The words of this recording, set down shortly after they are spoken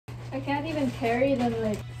I can't even carry them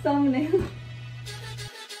like thumbnail.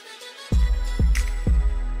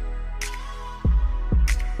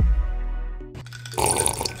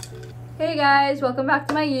 Hey guys, welcome back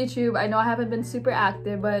to my YouTube. I know I haven't been super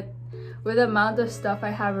active, but with the amount of stuff I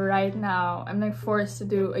have right now, I'm like forced to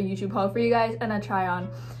do a YouTube haul for you guys and a try on.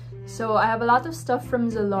 So I have a lot of stuff from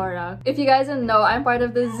Zalora. If you guys don't know, I'm part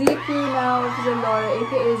of the Z crew now with Zalora,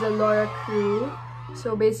 aka Zalora crew.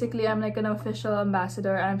 So basically, I'm like an official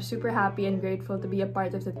ambassador and I'm super happy and grateful to be a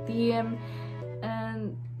part of the team.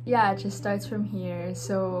 And yeah, it just starts from here.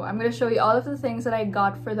 So I'm gonna show you all of the things that I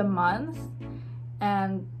got for the month.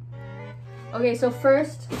 And okay, so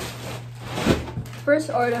first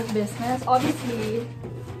order of business, obviously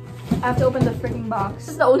I have to open the freaking box. This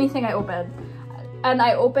is the only thing I opened, and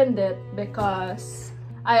I opened it because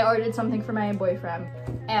I ordered something for my boyfriend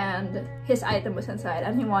and his item was inside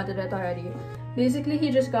and he wanted it already. Basically,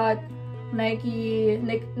 he just got Nike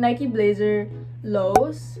Blazer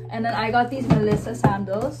lows, and then I got these Melissa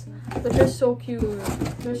sandals, which are so cute.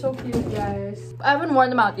 They're so cute, guys. I haven't worn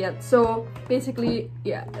them out yet, so basically,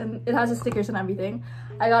 yeah, and it has the stickers and everything.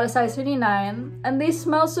 I got a size 39 and they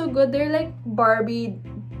smell so good. They're like Barbie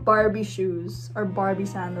shoes or Barbie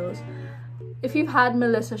sandals. If you've had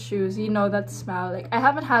Melissa shoes, you know that smell. Like, I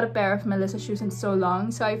haven't had a pair of Melissa shoes in so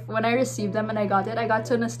long, so when I received them and I got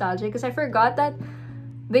so nostalgic because I forgot that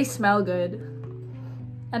they smell good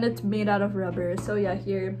and it's made out of rubber. So yeah,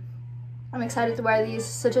 here I'm excited to wear these.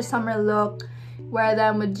 Such a summer look. Wear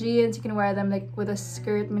them with jeans, you can wear them like with a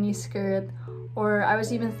skirt, mini skirt, or I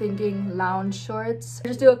was even thinking lounge shorts.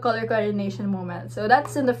 Just do a color coordination moment. So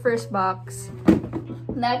that's in the first box.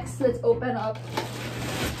 Next, let's open up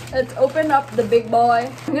the big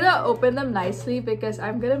boy. I'm gonna open them nicely because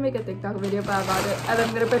I'm gonna make a TikTok video about it and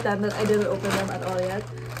I'm gonna pretend that I didn't open them at all yet.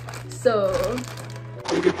 So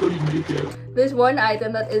there's one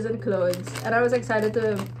item that isn't clothes and I was excited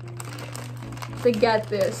to get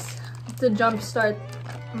this to jumpstart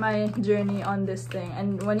my journey on this thing,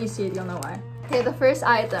 and when you see it you'll know why. Okay, the first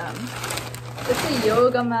item, it's a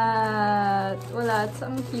yoga mat. Wala, it's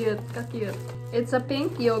so cute, ka-cute. It's a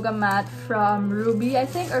pink yoga mat from Ruby, I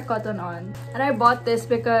think, or Cotton On. And I bought this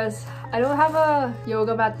because I don't have a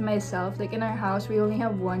yoga mat myself. Like, in our house, we only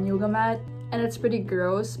have one yoga mat. And it's pretty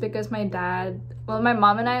gross because my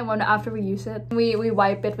mom and I, after we use it, we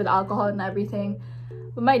wipe it with alcohol and everything.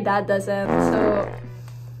 But my dad doesn't, so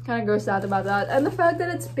kind of grossed out about that. And the fact that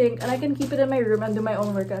it's pink and I can keep it in my room and do my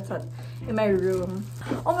own workouts in my room.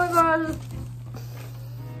 Oh my god.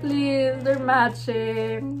 Please, they're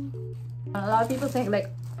matching. A lot of people think like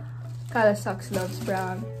Kyla sucks, loves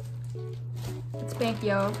brown. It's pink,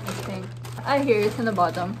 yo. It's pink. I hear it's in the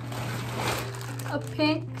bottom. A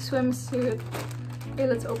pink swimsuit. Okay,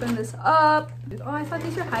 let's open this up. Oh, I thought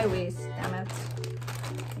these were high waist. Damn it.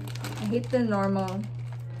 I hate the normal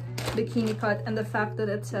bikini cut and the fact that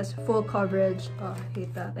it says full coverage. Oh, I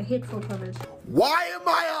hate that. I hate full coverage. Why am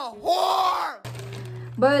I a whore?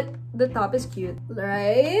 But the top is cute,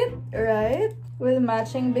 right? Right? With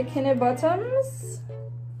matching bikini bottoms.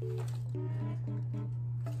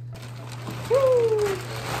 Woo!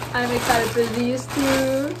 I'm excited for these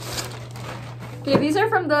two. Okay, these are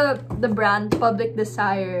from the brand Public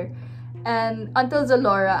Desire. And until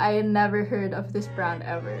Zalora, I had never heard of this brand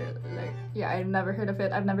ever. Like, yeah, I've never heard of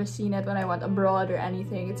it. I've never seen it when I went abroad or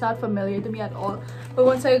anything. It's not familiar to me at all. But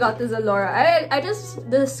once I got to Zalora, I just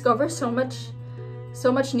discovered so much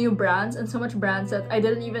new brands and so much brands that I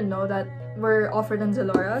didn't even know that were offered on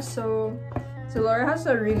Zalora. So Zalora has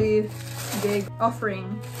a really big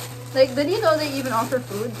offering. Like, did you know they even offer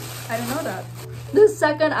food? I didn't know that. The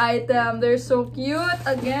second item, they're so cute.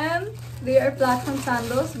 Again, they are platform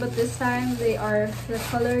sandals, but this time they are the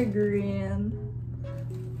color green.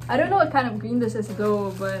 I don't know what kind of green this is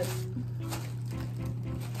though, but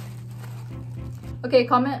okay,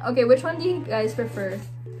 comment. Okay, which one do you guys prefer?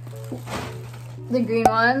 The green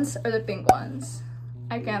ones or the pink ones?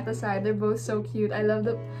 I can't decide. They're both so cute. I love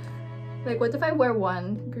the, like, what if I wear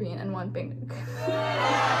one green and one pink?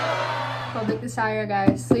 Public Desire,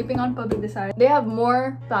 guys. Sleeping on Public Desire. They have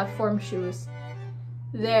more platform shoes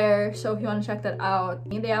there, so if you want to check that out.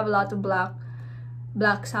 They have a lot of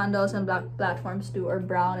black sandals and black platforms too, or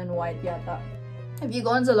brown and white yata. If you go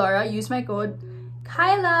on Zalora, use my code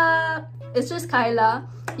Kyla. It's just Kyla.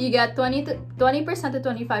 You get 20% to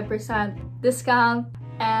 25% discount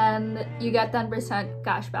and you get 10%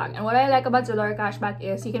 cashback. And what I like about Zalora cashback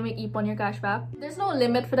is you can make ipon your cashback. There's no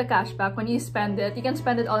limit for the cashback. When you spend it, you can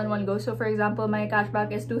spend it all in one go. So for example, my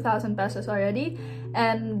cashback is 2,000 pesos already,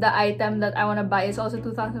 and the item that I want to buy is also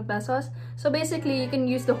 2,000 pesos. So basically, you can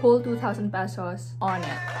use the whole 2,000 pesos on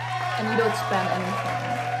it and you don't spend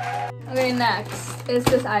anything. Okay, next is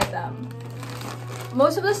this item.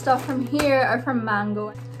 Most of the stuff from here are from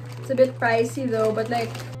Mango. It's a bit pricey though, but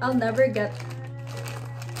like I'll never get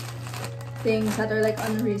things that are like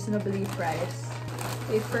unreasonably priced.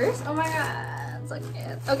 Okay, first, oh my god, it's so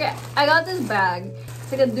cute. Okay, I got this bag.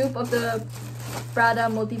 It's like a dupe of the Prada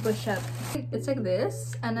multi-pochette. It's like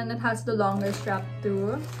this, and then it has the longer strap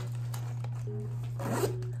too.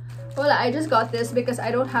 Well, I just got this because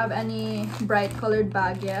I don't have any bright colored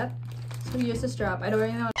bag yet. So use the strap. I don't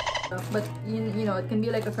really know stuff, but you know, it can be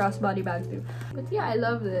like a crossbody bag too. But yeah, I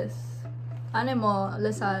love this. Animo,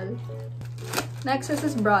 Lasal. Next is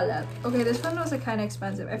this bralette. Okay, this one was like kind of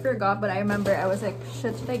expensive. I forgot, but I remember I was like,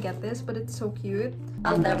 shit, should I get this? But it's so cute.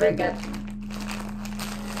 I'll never get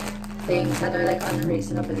things that are like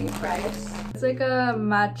unreasonably priced. It's like a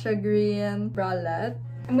matcha green bralette.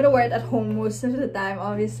 I'm gonna wear it at home most of the time,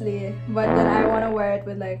 obviously, but then I want to wear it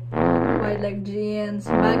with like white like jeans,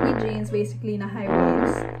 baggy jeans, basically in a high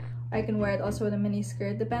waist. I can wear it also with a mini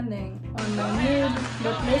skirt depending on my mood,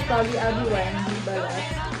 but most probably I'll be wearing these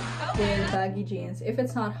bralettes with baggy jeans. If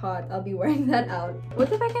it's not hot, I'll be wearing that out. What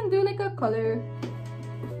if I can do like a color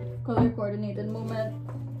coordinated moment?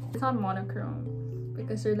 It's not monochrome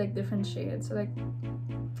because they're like different shades, so like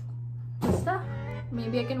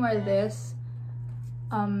maybe I can wear this,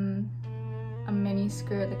 a mini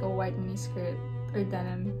skirt, like a white mini skirt or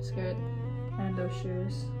denim skirt, and those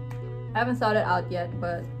shoes. I haven't thought it out yet,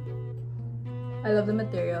 but I love the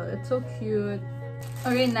material. It's so cute.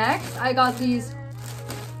 Okay, next I got these.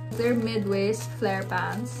 They're mid-waist flare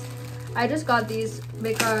pants. I just got these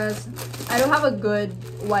because I don't have a good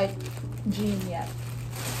white jean yet.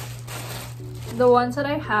 The ones that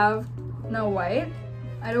I have now white,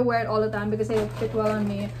 I don't wear it all the time because they don't fit well on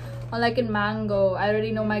me. Unlike in Mango, I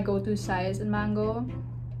already know my go-to size in Mango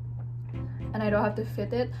and I don't have to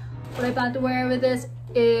fit it. What I plan to wear with this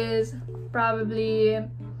is probably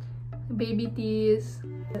baby tees.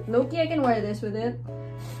 Low-key, I can wear this with it.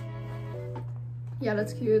 Yeah,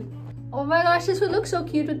 that's cute. Oh my gosh, this would look so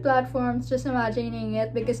cute with platforms. Just imagining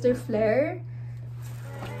it because they're flare.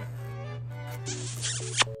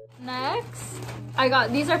 Next, I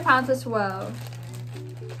got, these are pants as well.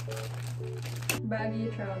 Baggy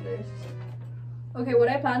trousers. Okay, what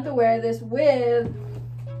I plan to wear this with,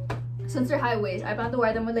 since they're high waist, I plan to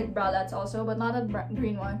wear them with like bralettes also, but not a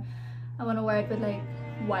green one. I want to wear it with like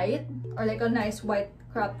white or like a nice white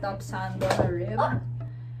crop top sandal or rib,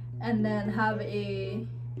 and then have a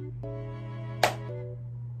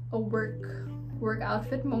work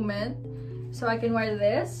outfit moment. So I can wear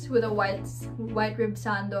this with a white rib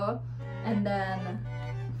sandal, and then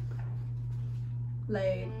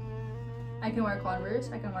like I can wear Converse,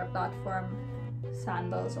 I can wear platform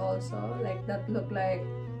sandals also, like that look like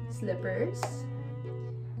slippers.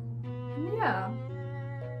 And yeah,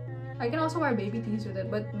 I can also wear baby tees with it,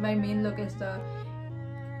 but my main look is the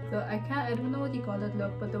I don't know what you call that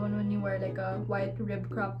look, but the one when you wear like a white rib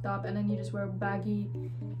crop top and then you just wear baggy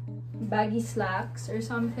slacks or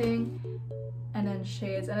something, and then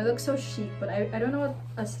shades, and it looks so chic, but I don't know what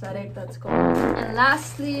aesthetic that's called. And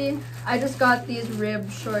lastly, I just got these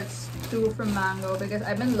rib shorts too from Mango because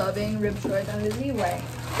I've been loving rib shorts. I'm really wearing,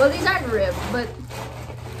 well, these aren't rib, but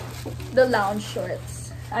the lounge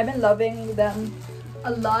shorts. I've been loving them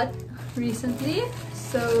a lot recently,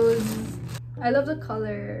 so I love the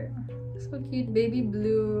color. So cute, baby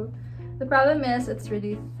blue. The problem is it's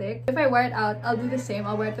really thick. If I wear it out, I'll do the same.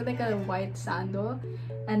 I'll wear it with like a white sandal,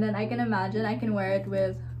 and then I can imagine I can wear it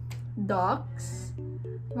with Docs.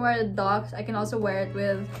 I can also wear it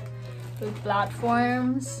with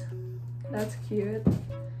platforms. That's cute.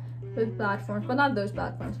 With platforms, but not those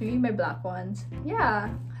platforms. Maybe my black ones. Yeah,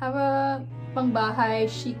 have a pangbahay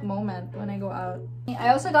chic moment when I go out. I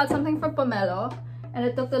also got something from Pomelo, and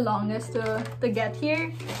it took the longest to get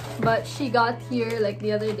here, but she got here like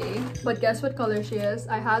the other day. But guess what color she is?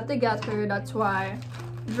 I had to get her, that's why.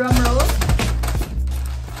 Drum roll.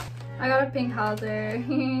 I got a pink halter.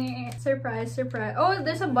 Surprise, surprise. Oh,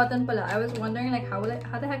 there's a button pala. I was wondering like how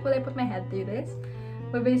the heck will I put my head through this?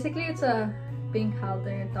 But basically it's a pink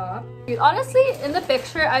halter top. Honestly, in the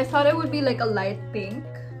picture, I thought it would be like a light pink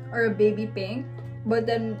or a baby pink, but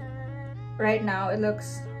then right now it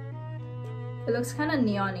looks kind of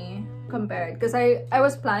neon-y compared, because I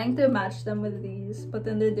was planning to match them with these, but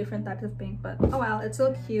then they're different types of pink. But oh well, it's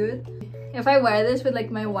so cute. If I wear this with like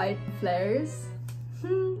my white flares,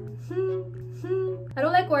 I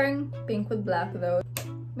don't like wearing pink with black though.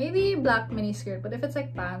 Maybe black mini skirt, but if it's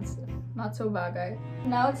like pants, not so bagay.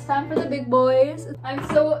 Now it's time for the big boys. I'm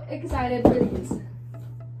so excited for these.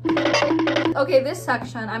 Okay, this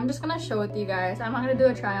section, I'm just gonna show it to you guys. I'm not gonna do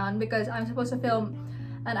a try on because I'm supposed to film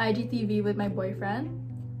an IGTV with my boyfriend.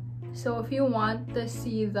 So if you want to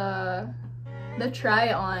see the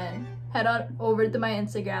try on, head on over to my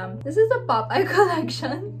Instagram. This is the Popeye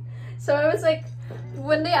collection. So I was like,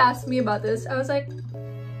 when they asked me about this, I was like,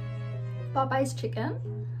 Popeye's chicken?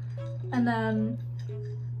 And then,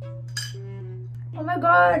 oh my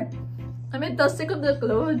god! I made dusting of the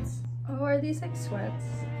clothes. Oh, are these like sweats?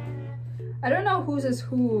 I don't know whose is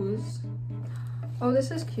whose. Oh,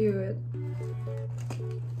 this is cute.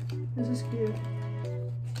 This is cute.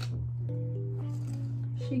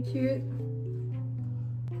 She cute.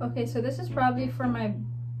 Okay, so this is probably for my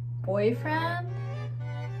boyfriend.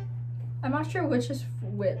 I'm not sure which is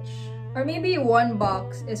which. Or maybe one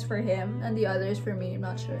box is for him and the other is for me, I'm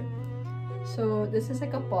not sure. So this is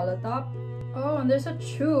like a polo top. Oh, and there's a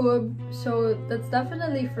tube. So that's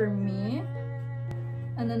definitely for me.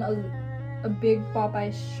 And then a big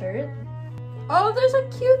Popeye shirt. Oh, there's a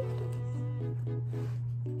cute...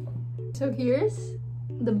 So here's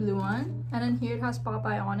the blue one. And then here it has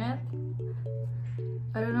Popeye on it.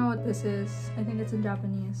 I don't know what this is. I think it's in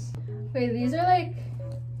Japanese. Wait, these are like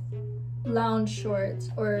lounge shorts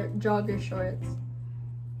or jogger shorts.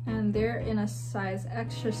 And they're in a size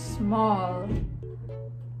extra small.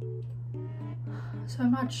 So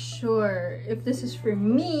I'm not sure if this is for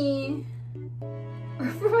me or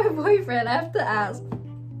for my boyfriend. I have to ask.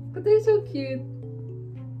 But they're so cute.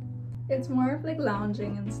 It's more of like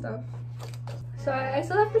lounging and stuff. So I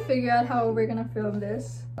still have to figure out how we're gonna film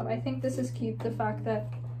this. I think this is cute, the fact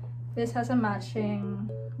that this has a matching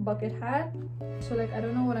bucket hat. So like, I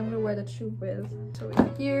don't know what I'm gonna wear the tube with. So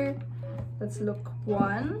here, let's look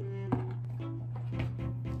one.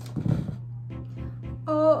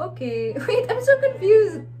 Oh, okay. Wait, I'm so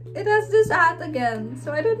confused. It has this hat again.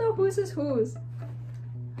 So I don't know whose is whose.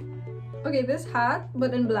 Okay, this hat,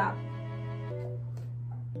 but in black.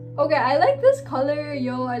 Okay, I like this color.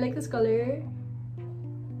 Yo, I like this color.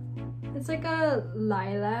 It's like a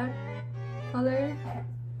lilac color.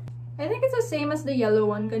 I think it's the same as the yellow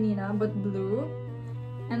one kanina, but blue.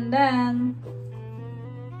 And then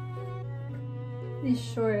these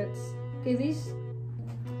shorts. Okay, these...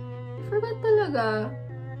 I forgot talaga.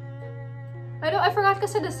 I forgot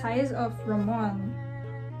kasi the size of Ramon.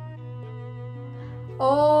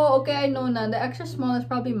 Oh, okay, I know na. The extra small is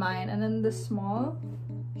probably mine. And then the small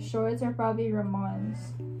shorts are probably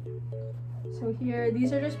Ramon's. So here,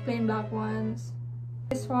 these are just plain black ones.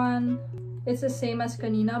 This one, it's the same as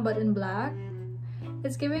kanina but in black.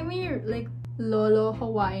 It's giving me like Lolo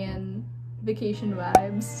Hawaiian vacation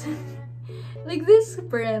vibes. Like this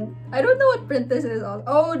print. I don't know what print this is.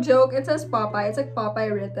 Oh, joke. It says Popeye. It's like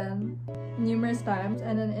Popeye written numerous times.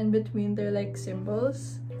 And then in between, they're like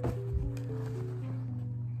symbols.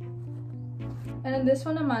 And then this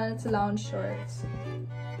one naman, it's lounge shorts.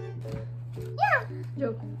 Yeah!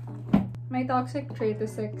 Joke. My toxic trait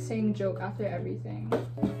is like saying joke after everything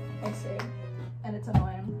I say. And it's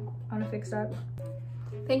annoying. I want to fix that.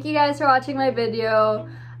 Thank you guys for watching my video.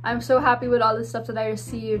 I'm so happy with all the stuff that I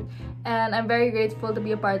received. And I'm very grateful to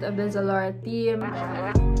be a part of the Zalora team.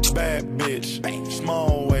 Bad bitch,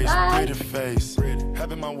 small waist, pretty face,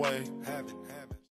 having my way.